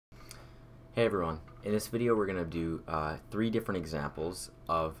Hey everyone, in this video we're going to do 3 different examples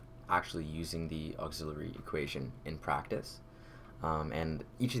of actually using the auxiliary equation in practice. And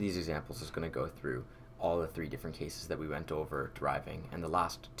each of these examples is going to go through all the 3 different cases that we went over deriving in the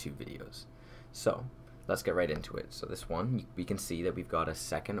last 2 videos. So let's get right into it. So this one, we can see that we've got a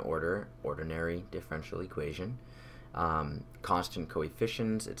second order ordinary differential equation. Constant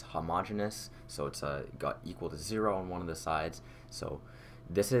coefficients, it's homogeneous, so it's got equal to 0 on one of the sides. So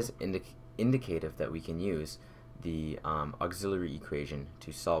this is indicative that we can use the auxiliary equation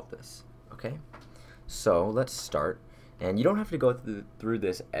to solve this. Okay, so let's start, and you don't have to go through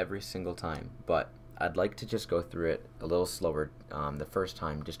this every single time, but I'd like to just go through it a little slower the first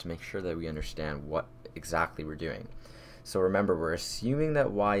time, just to make sure that we understand what exactly we're doing. So remember, we're assuming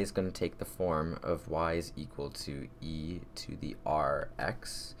that y is going to take the form of y is equal to e to the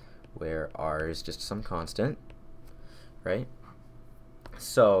rx, where r is just some constant, right?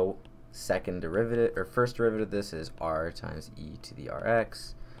 So second derivative, or first derivative of this is r times e to the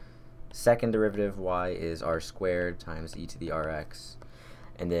rx. Second derivative y is r squared times e to the rx.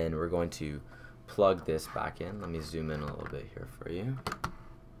 And then we're going to plug this back in. Let me zoom in a little bit here for you.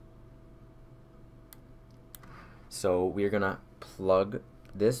 So we're going to plug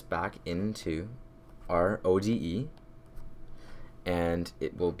this back into our ODE, and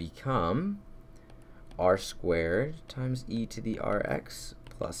it will become r squared times e to the rx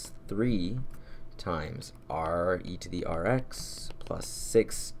plus 3 times r e to the rx plus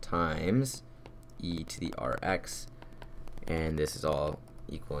 6 times e to the rx, and this is all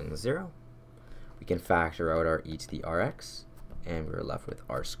equaling 0. We can factor out our e to the rx, and we're left with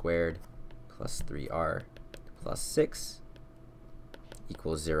r squared plus 3r plus 6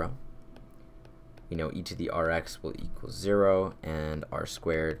 equals 0. We know e to the rx will equal 0, and r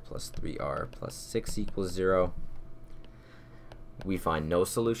squared plus 3r plus 6 equals 0. We find no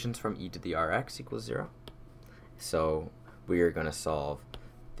solutions from e to the rx equals 0. So we are going to solve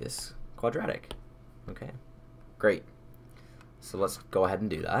this quadratic. Okay, great. So let's go ahead and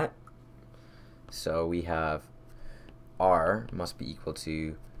do that. So we have r must be equal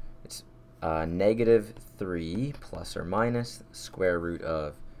to, it's negative 3 plus or minus square root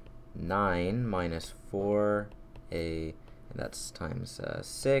of 9 minus 4a, and that's times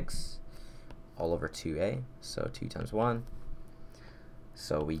 6 all over 2a, so 2 times 1.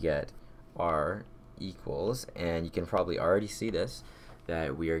 So we get r equals, and you can probably already see this,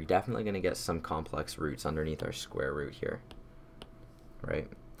 that we are definitely going to get some complex roots underneath our square root here, right?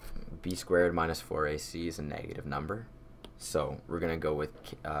 B squared minus 4ac is a negative number. So we're going to go with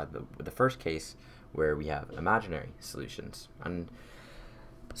the first case where we have imaginary solutions. And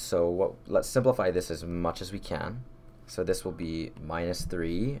so let's simplify this as much as we can. So this will be minus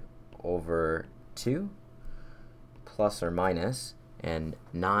 3 over 2 plus or minus, and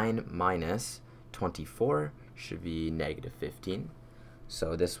 9 minus 24 should be negative 15.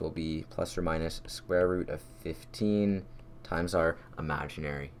 So this will be plus or minus square root of 15 times our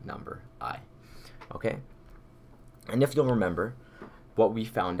imaginary number I. Okay? And if you'll remember, what we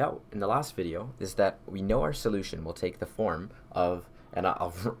found out in the last video is that we know our solution will take the form of, and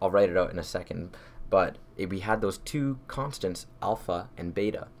I'll write it out in a second, but we had those 2 constants, alpha and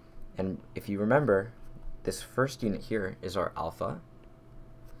beta. And if you remember, this first unit here is our alpha,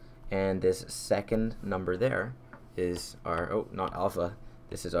 and this second number there is our, oh, not alpha,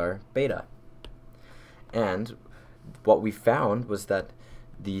 this is our beta. And what we found was that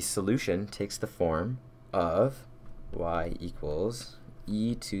the solution takes the form of y equals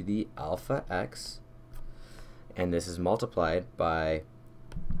e to the alpha x, and this is multiplied by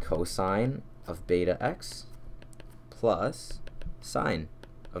cosine of beta x plus sine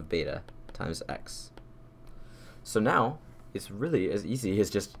of beta times x. So now it's really as easy as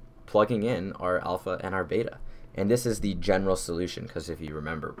just plugging in our alpha and our beta, and this is the general solution, because if you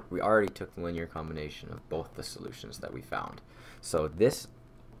remember, we already took the linear combination of both the solutions that we found. So this,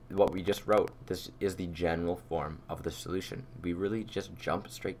 what we just wrote, this is the general form of the solution. We really just jump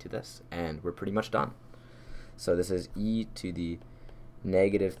straight to this, and we're pretty much done. So this is e to the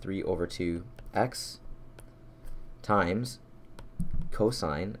negative 3 over 2 x times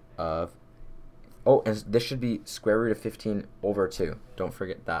cosine of, oh, and this should be square root of 15 over 2. Don't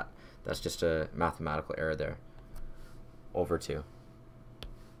forget that. That's just a mathematical error there. Over 2.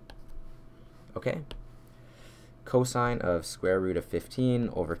 Okay. Cosine of square root of 15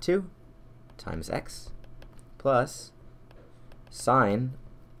 over 2 times x plus sine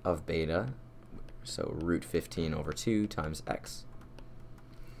of beta, so root 15 over 2 times x.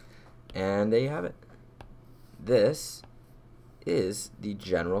 And there you have it. This is the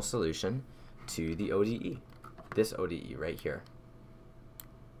general solution to the ODE. This ODE right here.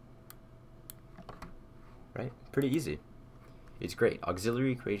 right? Pretty easy. It's great.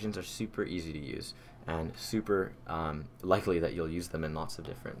 Auxiliary equations are super easy to use and super likely that you'll use them in lots of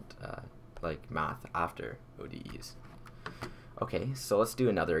different like math after ODEs. Okay, so let's do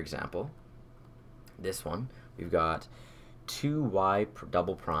another example. This one, we've got 2y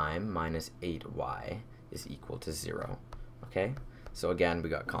double prime minus 8y is equal to 0. Okay, so again, we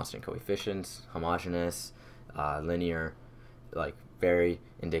got constant coefficients, homogeneous, linear, like very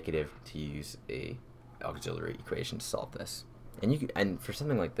indicative to use a auxiliary equation to solve this. And you could, and for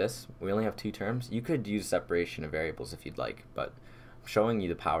something like this, we only have two terms. You could use separation of variables if you'd like, but I'm showing you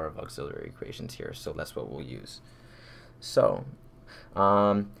the power of auxiliary equations here, so that's what we'll use. So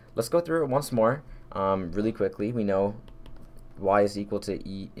let's go through it once more really quickly. We know y is equal to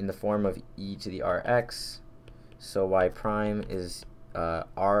e in the form of e to the rx, so y prime is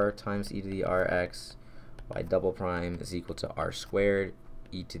r times e to the rx, y double prime is equal to r squared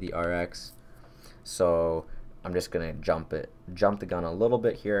e to the rx. So I'm just going to jump the gun a little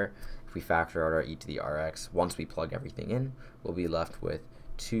bit here. If we factor out our e to the rx, once we plug everything in, we'll be left with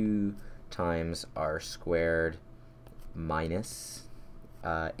 2 times r squared minus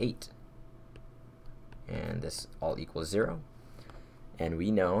 8. And this all equals 0. And we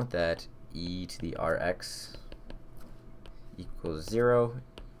know that e to the rx equals 0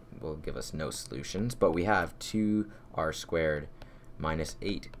 will give us no solutions, but we have 2r squared minus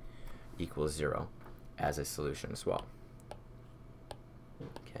 8 equals 0 as a solution as well.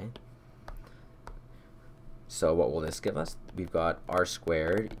 Okay. So what will this give us? We've got r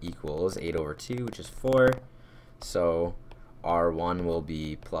squared equals 8 over 2, which is 4. So r1 will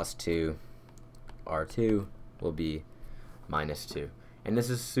be plus 2, r2 will be minus 2. And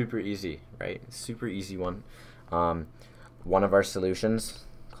this is super easy, right? Super easy one. One of our solutions,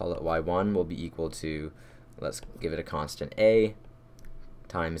 call it y1, will be equal to, let's give it a constant a,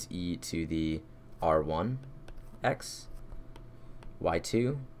 times e to the r1 x.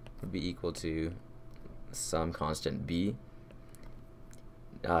 y2 would be equal to some constant b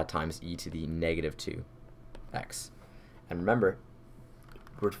times e to the negative 2 x. And remember,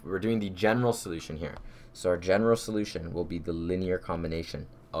 we're doing the general solution here. So our general solution will be the linear combination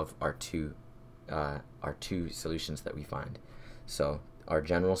of our two solutions that we find. So our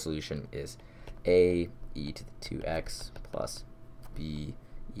general solution is a e to the 2x plus b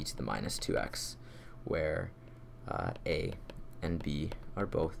e to the minus 2x, where a and b are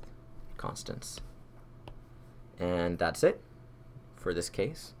both constants. And that's it for this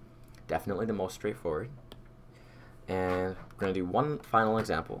case. Definitely the most straightforward. And we're going to do one final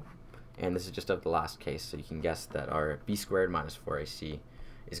example, and this is just of the last case, so you can guess that our b squared minus 4ac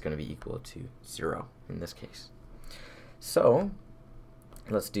is going to be equal to 0 in this case. So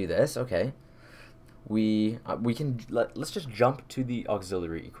let's do this. Okay, let's just jump to the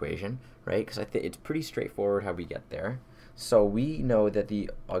auxiliary equation, right? Because I think it's pretty straightforward how we get there. So we know that the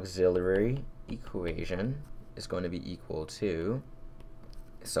auxiliary equation is going to be equal to,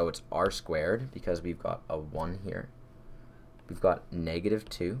 so it's r squared because we've got a 1 here. We've got negative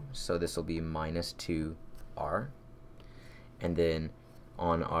 2, so this will be minus 2r. And then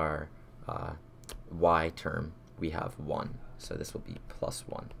on our y term, we have 1, so this will be plus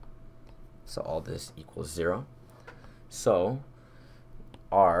 1. So all this equals 0. So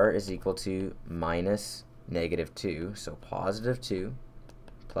r is equal to minus negative 2, so positive 2,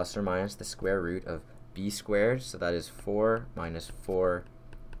 plus or minus the square root of b squared, so that is 4 minus 4,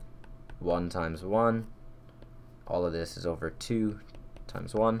 1 times 1. All of this is over 2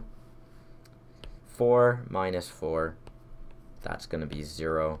 times 1. 4 minus 4, that's going to be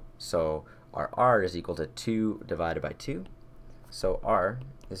 0. So our r is equal to 2 divided by 2. So r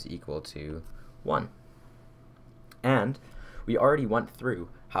is equal to 1. And we already went through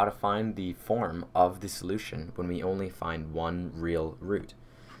how to find the form of the solution when we only find one real root.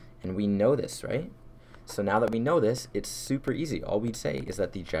 And we know this, right? So now that we know this, it's super easy. All we'd say is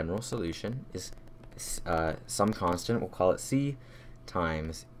that the general solution is some constant, we'll call it c,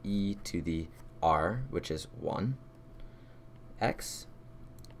 times e to the r, which is 1, x,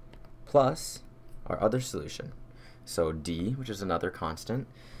 plus our other solution. So d, which is another constant,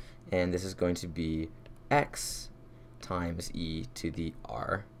 and this is going to be x times e to the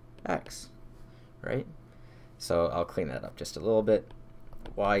r x, right? So I'll clean that up just a little bit.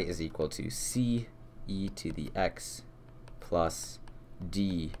 Y is equal to c e to the x plus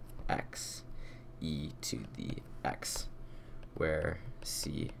dx e to the x, where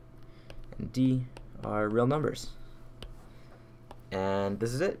c and d are real numbers. And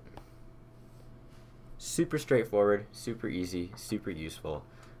this is it. Super straightforward, super easy, super useful.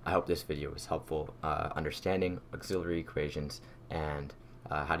 I hope this video was helpful understanding auxiliary equations and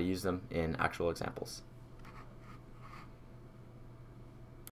how to use them in actual examples.